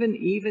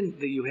even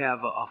that you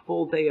have a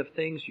full day of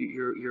things.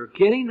 You're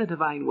getting the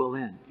divine will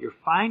in. You're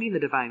finding the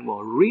divine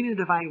will, reading the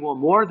divine will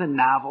more than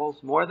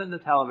novels, more than the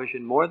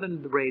television, more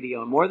than the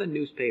radio, more than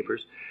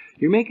newspapers.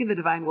 You're making the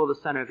divine will the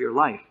center of your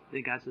life."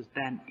 Then God says,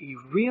 "Then you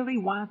really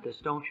want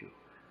this, don't you?"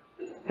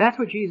 That's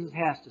what Jesus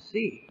has to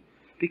see,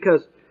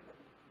 because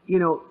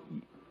your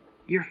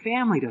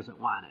family doesn't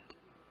want it,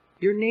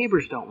 your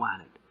neighbors don't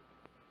want it,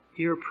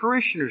 your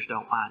parishioners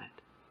don't want it.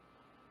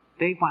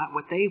 They want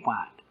what they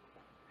want.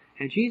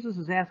 And Jesus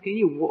is asking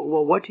you,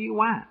 well, what do you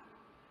want?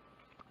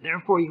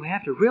 Therefore, you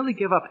have to really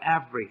give up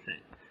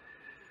everything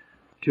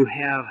to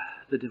have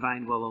the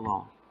divine will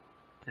alone.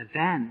 And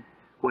then,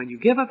 when you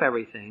give up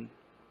everything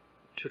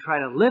to try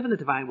to live in the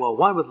divine will,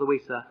 one with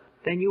Luisa,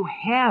 then you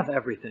have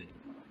everything.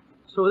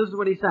 So this is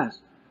what he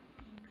says.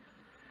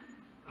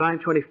 Volume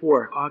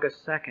 24,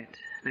 August 2nd,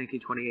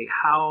 1928.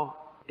 How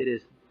it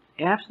is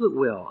absolute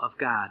will of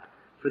God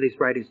for these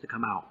writings to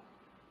come out.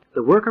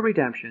 The work of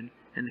redemption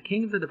and the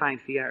king of the divine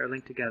fiat are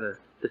linked together.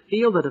 The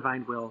field of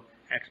divine will,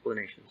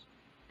 explanations.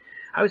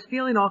 I was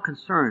feeling all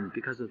concerned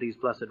because of these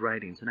blessed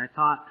writings, and I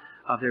thought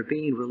of their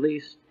being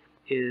released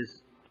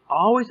is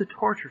always a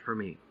torture for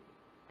me.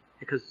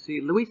 Because,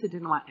 see, Luisa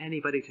didn't want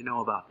anybody to know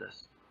about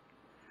this.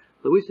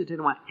 Luisa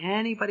didn't want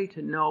anybody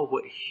to know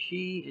what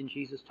she and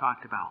Jesus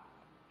talked about.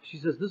 She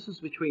says, this is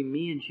between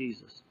me and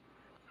Jesus.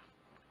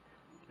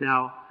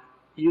 Now,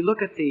 you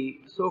look at the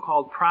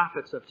so-called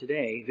prophets of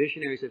today,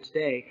 visionaries of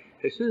today,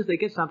 as soon as they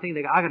get something,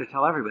 they go, I got to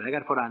tell everybody. I got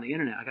to put it on the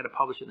internet. I got to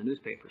publish it in the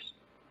newspapers.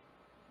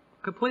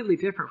 Completely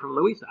different from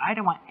Luisa. I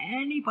don't want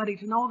anybody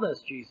to know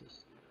this,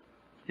 Jesus.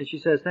 And she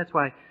says, that's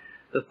why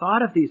the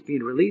thought of these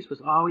being released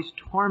was always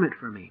torment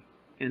for me.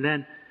 And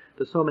then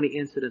there's so many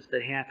incidents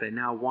that happen,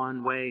 now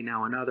one way,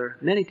 now another.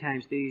 Many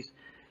times this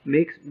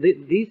makes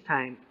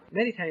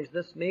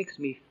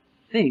me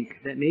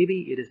think that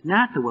maybe it is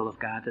not the will of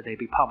God that they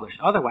be published.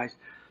 Otherwise,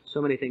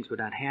 so many things would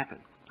not happen.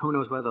 Who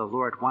knows whether the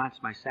Lord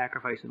wants my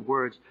sacrifice in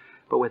words,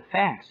 but with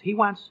facts. He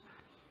wants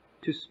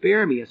to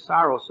spare me a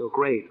sorrow so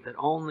great that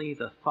only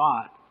the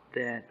thought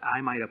that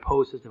I might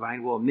oppose his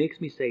divine will makes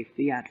me say,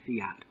 fiat,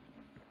 fiat.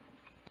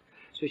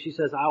 So she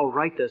says, I will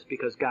write this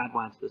because God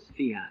wants this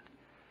fiat.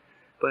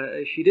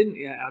 But she didn't,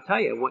 I'll tell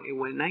you,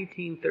 when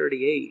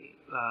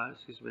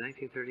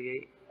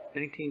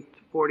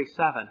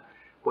 1947,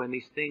 when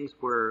these things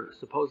were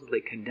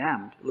supposedly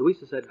condemned,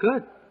 Luisa said,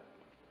 good,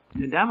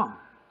 condemn them.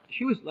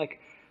 She was like,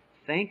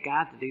 thank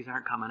God that these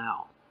aren't coming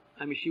out.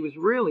 I mean, she was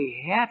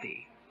really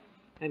happy.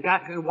 And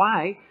God,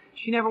 why?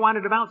 She never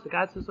wanted them out. So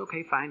God says,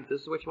 okay, fine,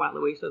 this is what you want,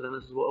 Luisa, then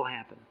this is what will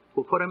happen.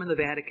 We'll put them in the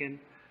Vatican.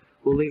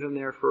 We'll leave them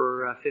there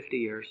for 50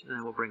 years, and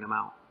then we'll bring them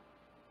out.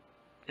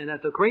 And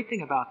that the great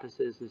thing about this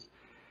is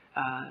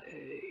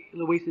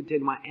Luisa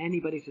didn't want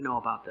anybody to know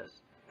about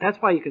this. That's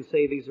why you can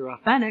say these are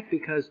authentic,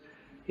 because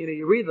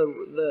you read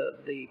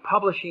the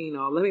publishing.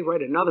 Let me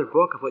write another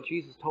book of what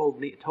Jesus told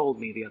me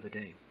the other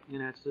day.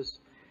 It's just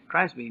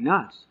drives me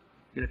nuts.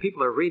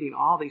 People are reading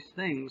all these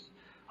things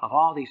of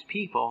all these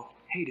people.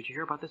 Hey, did you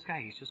hear about this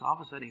guy? He's just all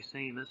of a sudden he's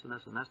saying this and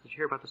this and this. Did you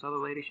hear about this other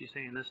lady? She's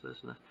saying this,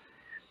 this, and this.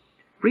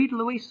 Read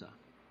Luisa.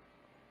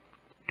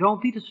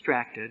 Don't be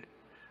distracted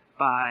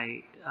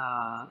by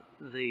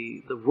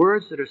the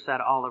words that are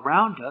said all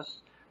around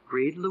us.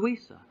 Read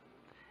Luisa.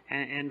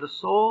 And the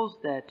souls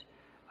that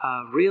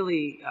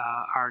really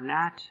are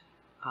not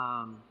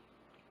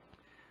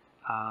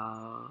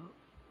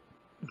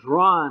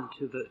drawn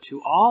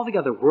to all the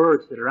other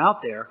words that are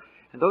out there,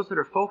 and those that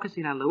are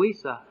focusing on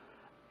Luisa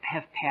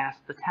have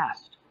passed the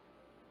test.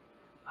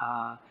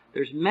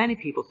 There's many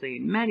people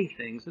saying many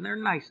things, and they're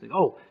nice things.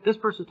 Oh, this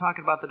person's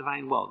talking about the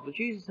divine will. But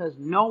Jesus says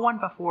no one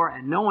before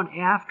and no one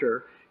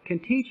after can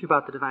teach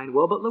about the divine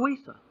will but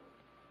Luisa.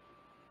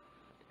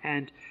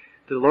 And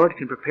the Lord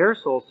can prepare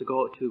souls to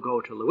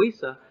go to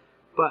Luisa,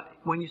 but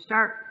when you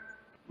start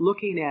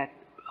looking at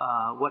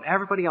what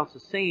everybody else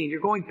is saying,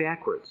 you're going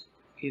backwards.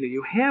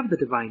 You have the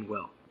divine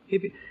will.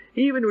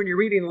 Even when you're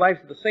reading the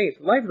lives of the saints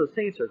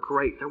are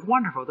great. They're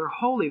wonderful. They're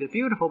holy. They're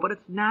beautiful. But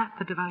it's not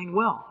the divine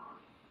will.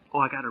 Oh,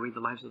 I got to read the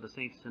lives of the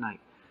saints tonight.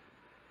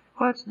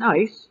 Well, it's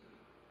nice,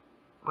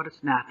 but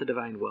it's not the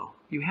divine will.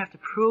 You have to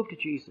prove to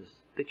Jesus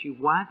that you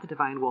want the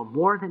divine will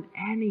more than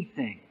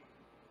anything.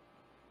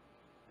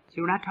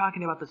 See, we're not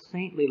talking about the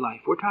saintly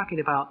life. We're talking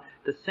about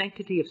the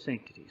sanctity of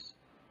sanctities.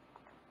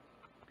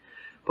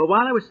 But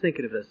while I was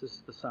thinking of this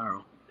is the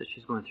sorrow that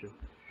she's going through.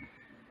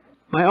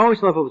 My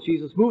always love of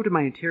Jesus moved in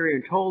my interior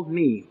and told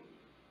me,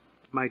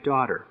 my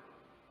daughter,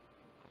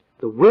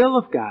 the will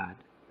of God,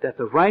 that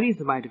the writings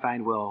of my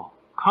divine will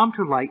come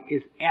to light,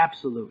 is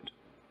absolute.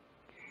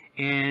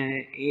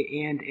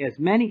 And as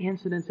many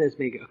incidents as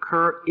may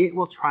occur, it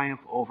will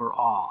triumph over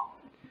all.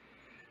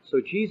 So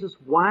Jesus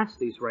wants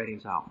these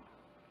writings out.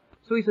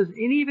 So he says,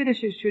 and even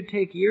if it should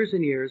take years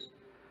and years,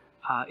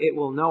 it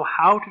will know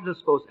how to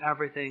dispose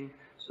everything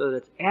so that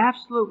its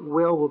absolute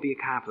will be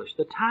accomplished.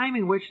 The time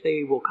in which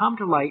they will come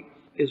to light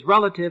is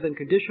relative and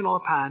conditional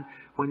upon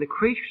when the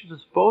creatures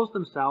dispose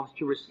themselves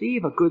to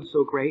receive a good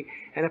so great,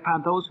 and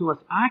upon those who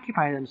must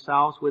occupy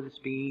themselves with its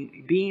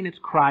being its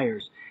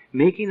criers,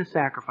 making the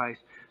sacrifice,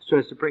 so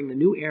as to bring the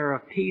new era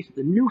of peace,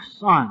 the new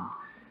sun,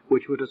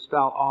 which would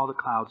dispel all the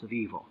clouds of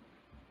evil.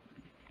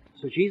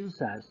 So Jesus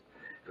says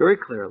very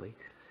clearly,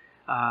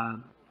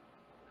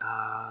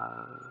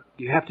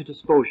 you have to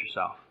dispose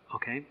yourself,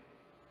 okay,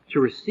 to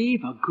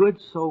receive a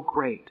good so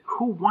great.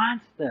 Who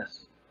wants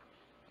this?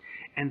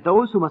 And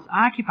those who must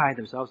occupy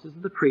themselves, this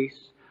is the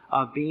priests,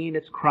 of being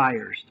its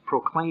criers, the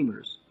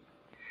proclaimers,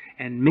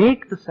 and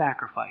make the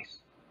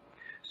sacrifice,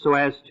 so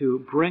as to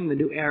bring the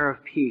new era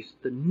of peace,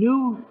 the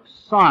new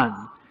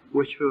sun,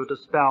 which will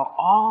dispel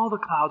all the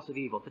clouds of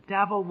evil. The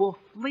devil will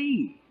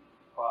flee.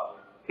 Father.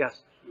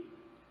 Yes.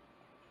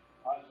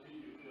 I see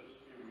you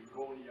just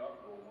go the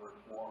upper where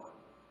it's warmer.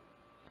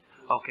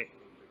 Okay.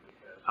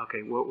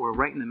 Okay, we're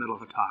right in the middle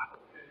of a talk.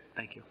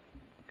 Thank you.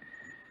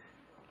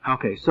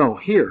 Okay, so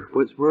here,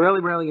 what's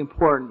really, really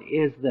important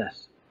is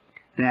this,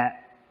 that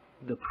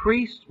the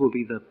priests will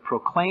be the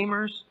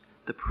proclaimers,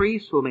 the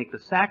priests will make the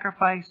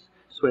sacrifice,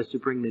 so as to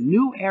bring the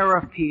new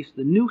era of peace,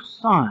 the new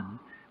sun,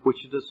 which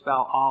will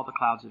dispel all the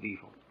clouds of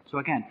evil. So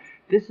again,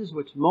 this is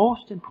what's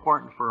most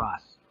important for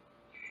us.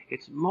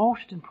 It's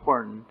most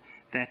important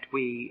that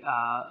we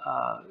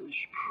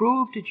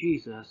prove to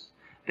Jesus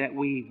that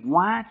we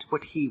want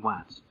what he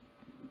wants.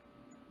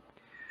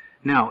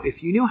 Now,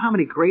 if you knew how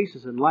many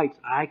graces and lights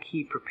I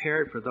keep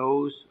prepared for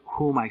those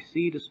whom I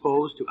see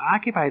disposed to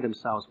occupy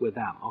themselves with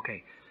them.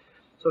 Okay,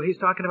 so he's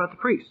talking about the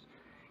priests.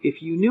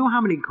 If you knew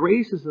how many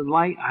graces and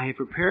light I have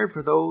prepared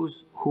for those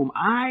whom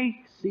I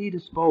see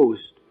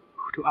disposed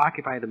to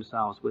occupy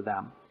themselves with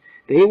them,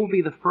 they will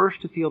be the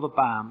first to feel the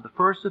bomb, the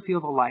first to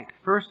feel the light,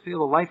 the first to feel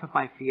the life of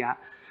my Fiat.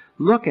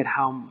 Look at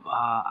how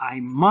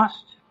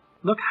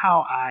look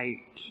how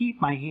I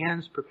keep my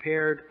hands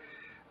prepared,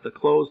 the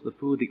clothes, the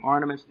food, the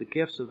ornaments, the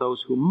gifts of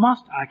those who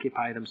must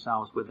occupy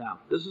themselves with them.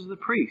 This is the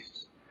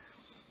priests.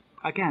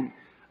 Again,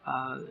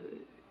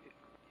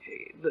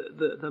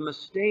 the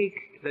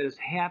mistake that has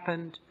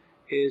happened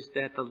is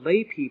that the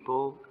lay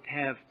people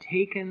have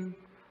taken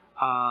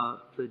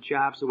the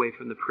jobs away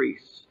from the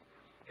priests.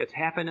 It's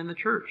happened in the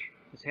church.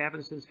 It's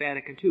happened since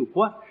Vatican II.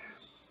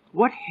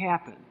 What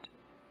happened?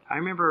 I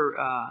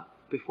remember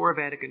before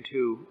Vatican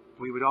II,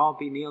 we would all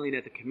be kneeling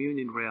at the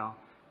communion rail.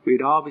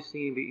 We'd all be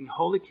eating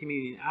Holy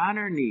Communion on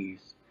our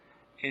knees.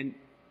 And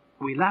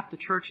we left the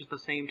church at the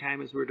same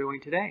time as we're doing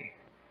today.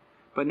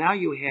 But now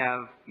you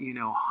have,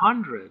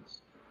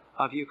 hundreds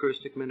of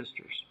Eucharistic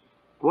ministers.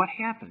 What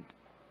happened?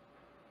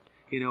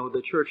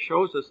 The church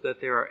shows us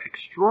that there are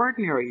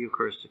extraordinary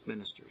Eucharistic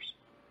ministers.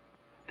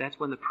 That's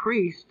when the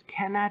priest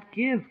cannot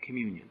give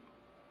communion.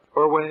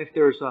 Or when if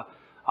there's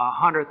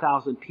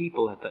 100,000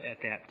 people at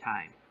that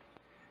time.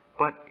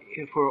 But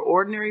for an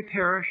ordinary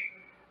parish,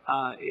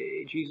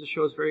 Jesus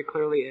shows very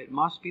clearly it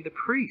must be the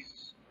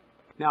priests.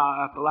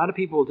 Now, a lot of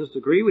people will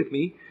disagree with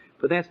me,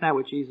 but that's not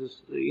what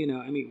Jesus,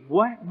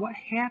 what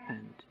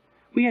happened?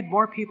 We had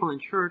more people in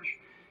church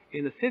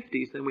in the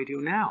 50s than we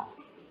do now.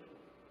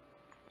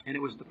 And it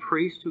was the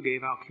priest who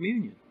gave out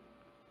communion.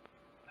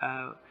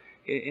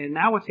 And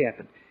now what's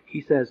happened?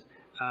 He says,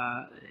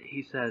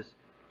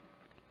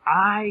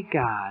 I,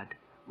 God,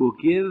 will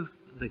give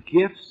the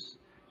gifts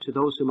to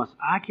those who must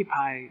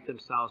occupy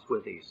themselves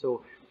with these.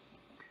 So,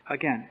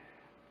 again,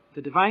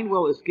 the divine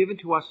will is given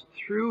to us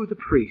through the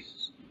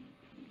priests.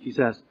 He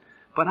says,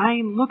 but I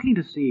am looking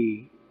to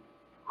see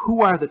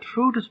who are the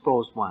true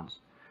disposed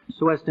ones,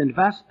 so as to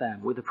invest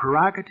them with the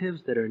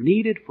prerogatives that are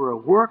needed for a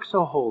work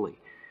so holy,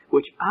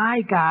 which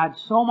I, God,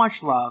 so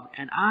much love,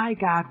 and I,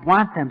 God,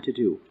 want them to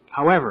do.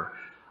 However,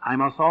 I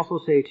must also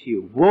say to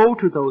you, woe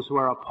to those who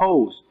are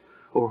opposed,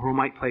 or who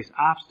might place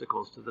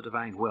obstacles to the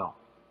divine will.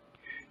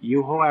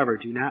 You, however,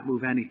 do not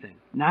move anything,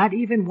 not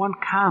even one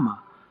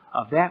comma,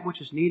 of that which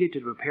is needed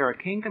to prepare a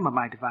kingdom of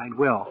my divine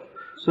will,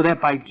 so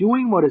that by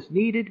doing what is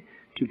needed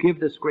to give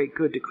this great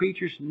good to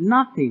creatures,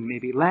 nothing may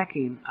be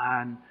lacking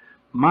on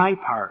my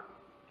part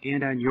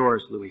and on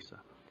yours, Luisa,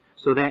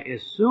 so that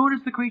as soon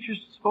as the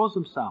creatures dispose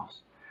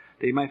themselves,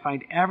 they might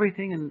find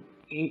everything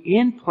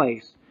in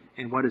place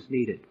and what is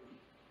needed.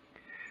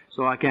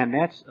 So again,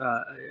 that's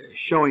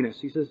showing us.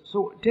 He says,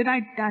 so did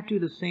I not do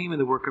the same in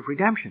the work of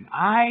redemption?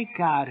 I,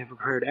 God, have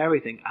prepared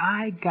everything.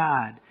 I,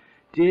 God,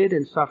 did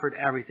and suffered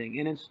everything.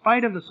 And in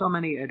spite of so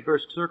many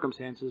adverse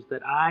circumstances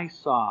that I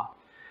saw,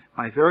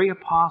 my very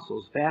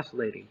apostles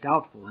vacillating,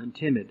 doubtful, and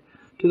timid,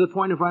 to the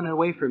point of running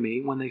away from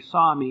me when they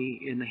saw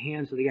me in the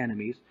hands of the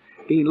enemies,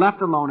 being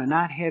left alone and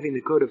not having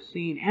the good of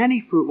seeing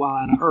any fruit while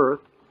on earth,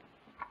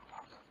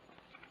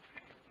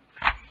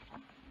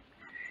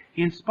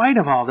 in spite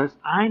of all this,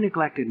 I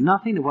neglected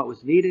nothing of what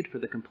was needed for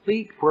the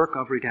complete work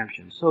of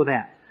redemption, so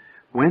that,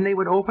 when they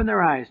would open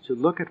their eyes to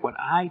look at what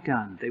I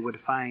done, they would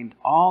find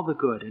all the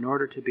good in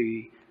order to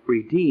be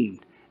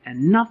redeemed,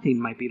 and nothing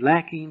might be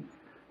lacking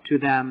to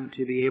them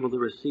to be able to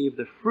receive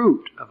the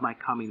fruit of my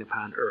coming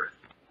upon earth.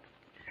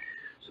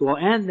 So we'll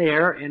end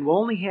there, and we'll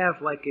only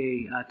have like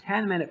a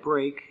 10-minute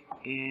break,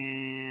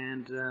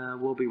 and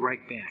we'll be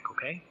right back,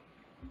 okay?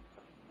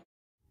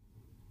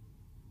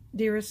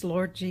 Dearest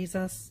Lord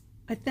Jesus,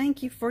 I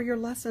thank you for your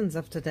lessons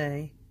of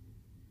today.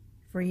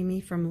 Free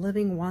me from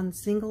living one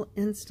single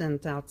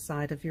instant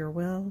outside of your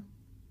will.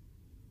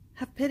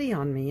 Have pity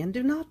on me, and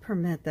do not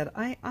permit that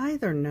I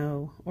either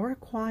know or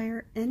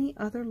acquire any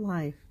other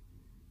life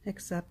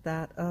except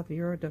that of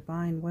your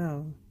divine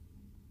will.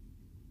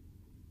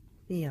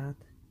 Fiat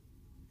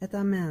et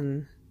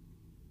Amen.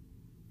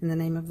 In the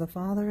name of the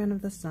Father, and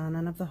of the Son,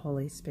 and of the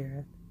Holy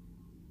Spirit.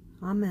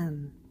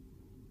 Amen.